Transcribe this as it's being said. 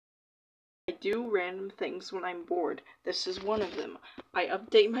do random things when I'm bored. This is one of them. I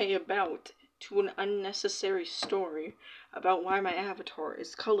update my about to an unnecessary story about why my avatar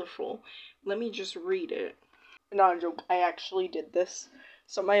is colorful. Let me just read it. Not a joke, I actually did this.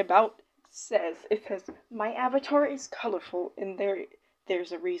 So my about says, my avatar is colorful and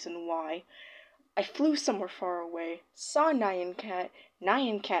there's a reason why. I flew somewhere far away, saw Nyan Cat.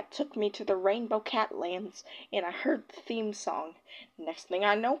 Nyan Cat took me to the Rainbow Cat Lands, and I heard the theme song. Next thing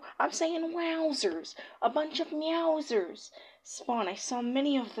I know, I'm saying wowzers, a bunch of meowsers. Spawn, I saw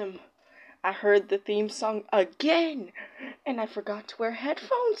many of them. I heard the theme song again, and I forgot to wear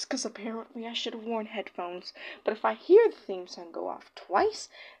headphones, because apparently I should have worn headphones. But if I hear the theme song go off twice,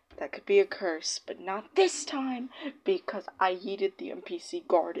 that could be a curse, but not this time, because I yeeted the NPC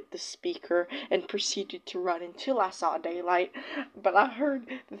guard at the speaker and proceeded to run until I saw daylight. But I heard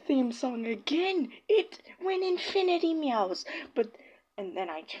the theme song again. It went infinity meows. And then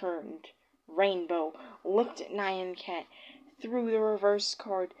I turned rainbow, looked at Nyan Cat, threw the reverse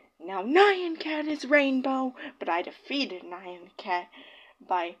card. Now Nyan Cat is rainbow, but I defeated Nyan Cat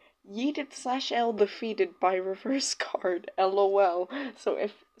by yeeted/L defeated by reverse card, LOL.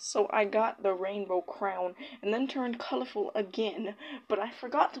 So I got the rainbow crown and then turned colorful again, but I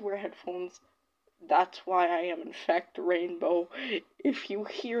forgot to wear headphones. That's why I am in fact rainbow. If you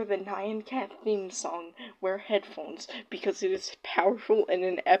hear the Nyan Cat theme song, wear headphones because it is powerful and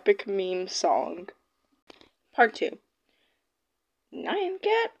an epic meme song. Part 2. Nyan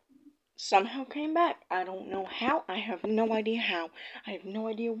Cat somehow came back. I don't know how. I have no idea how. I have no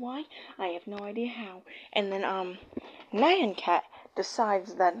idea why. I have no idea how. And then, Nyan Cat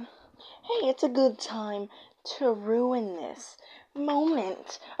decides that, hey, it's a good time to ruin this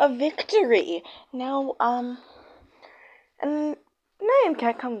moment of victory. Now, and Nyan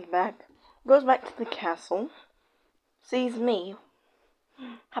Cat comes back, goes back to the castle, sees me,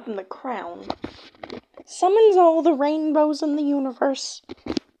 having the crown, summons all the rainbows in the universe,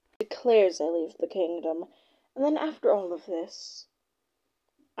 declares I leave the kingdom, and then after all of this,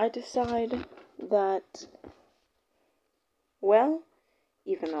 I decide that, well,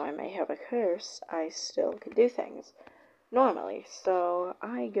 even though I may have a curse, I still can do things normally. So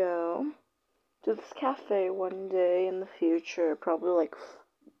I go to this cafe one day in the future, probably like,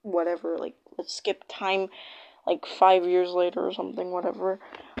 whatever, like, let's skip time, like 5 years later or something, whatever.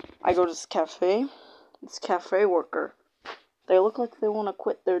 I go to this cafe worker. They look like they want to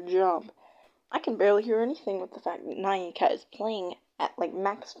quit their job. I can barely hear anything with the fact that Nyan Cat is playing at, like,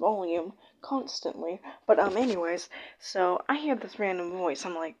 max volume constantly. But, anyways, so I hear this random voice.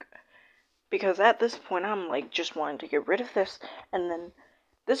 I'm like, because at this point, I'm, like, just wanting to get rid of this. And then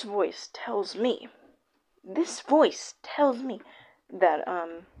this voice tells me that,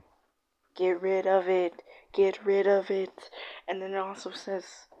 get rid of it. And then it also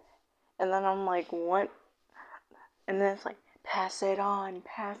says, and then I'm like, what? And then it's like, pass it on.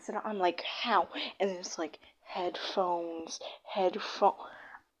 I'm like, how? And then it's like, headphones.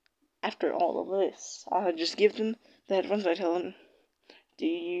 After all of this, I just give them the headphones. I tell them,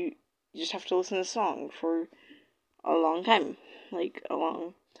 you just have to listen to the song for a long time. Like, a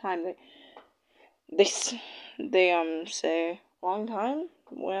long time. They say, long time?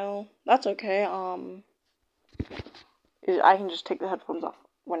 Well, that's okay. I can just take the headphones off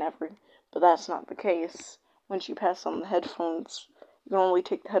whenever, but that's not the case. Once you pass on the headphones, you can only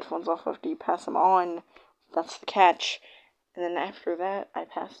take the headphones off after you pass them on. That's the catch. And then after that, I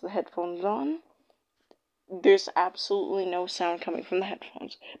pass the headphones on. There's absolutely no sound coming from the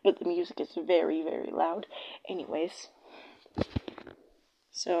headphones, but the music is very, very loud. Anyways,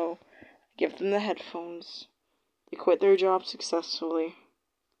 so I give them the headphones. They quit their job successfully.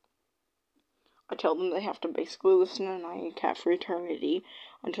 I tell them they have to basically listen to Nyan Cat for eternity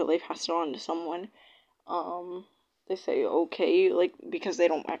until they pass it on to someone. They say, okay, like, because they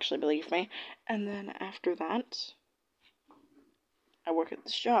don't actually believe me. And then after that, I work at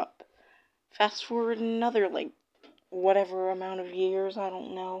this job. Fast forward another, like, whatever amount of years, I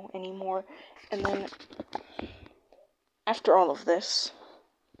don't know anymore. And then, after all of this,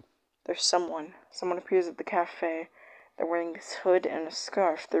 there's someone appears at the cafe. They're wearing this hood and a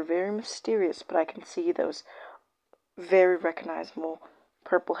scarf. They're very mysterious, but I can see those very recognizable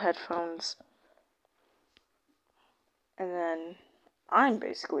purple headphones. And then I'm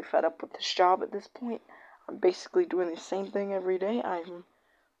basically fed up with this job at this point. I'm basically doing the same thing every day.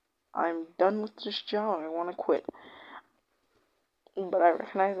 I'm done with this job. I want to quit. But I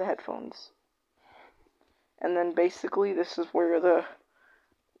recognize the headphones. And then basically this is where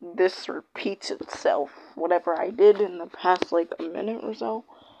this repeats itself. Whatever I did in the past, like, a minute or so.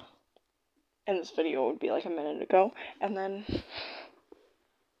 And this video would be like a minute ago. And then,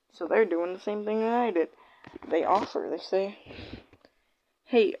 So they're doing the same thing that I did. They offer, they say,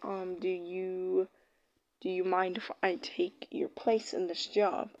 hey, do you mind if I take your place in this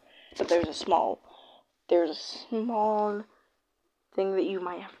job? But there's a small thing that you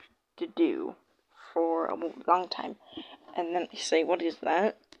might have to do for a long time. And then they say, what is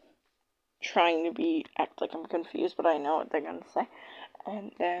that? Trying to act like I'm confused, but I know what they're gonna say.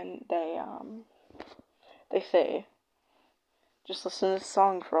 And then they say, just listen to this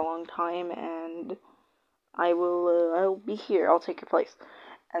song for a long time, and I'll be here. I'll take your place.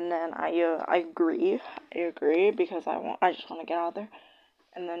 And then I agree. I agree because I just want to get out there.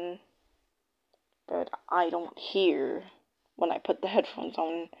 And then, but I don't hear when I put the headphones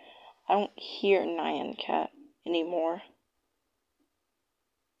on. I don't hear Nyan Cat anymore.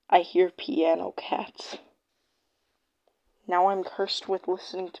 I hear Piano Cat. Now I'm cursed with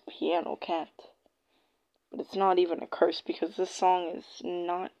listening to Piano Cat. But it's not even a curse because this song is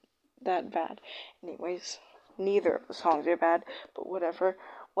not that bad. Anyways, neither of the songs are bad, but whatever.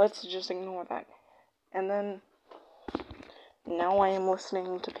 Let's just ignore that. And then, now I am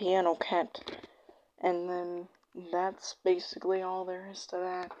listening to Piano Cat. And then, that's basically all there is to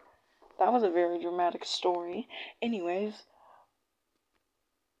that. That was a very dramatic story. Anyways,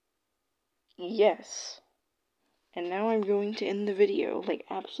 yes. And now I'm going to end the video. Like,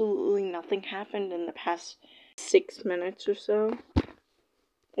 absolutely nothing happened in the past 6 minutes or so.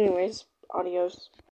 Anyways, adios.